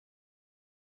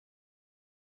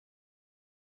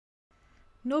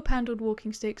Knob-handled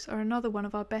walking sticks are another one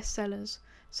of our best sellers.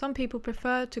 Some people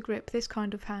prefer to grip this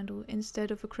kind of handle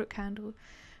instead of a crook handle.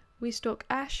 We stock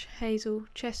ash, hazel,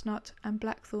 chestnut and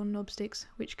blackthorn knobsticks,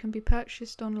 which can be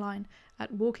purchased online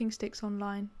at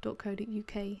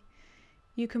walkingsticksonline.co.uk.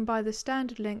 You can buy the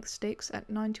standard length sticks at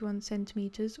 91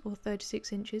 cm or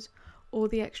 36 inches, or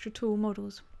the extra tall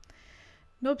models.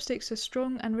 Knobsticks are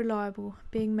strong and reliable,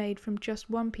 being made from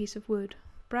just one piece of wood.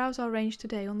 Browse our range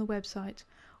today on the website,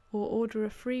 or order a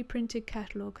free printed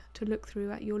catalogue to look through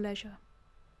at your leisure.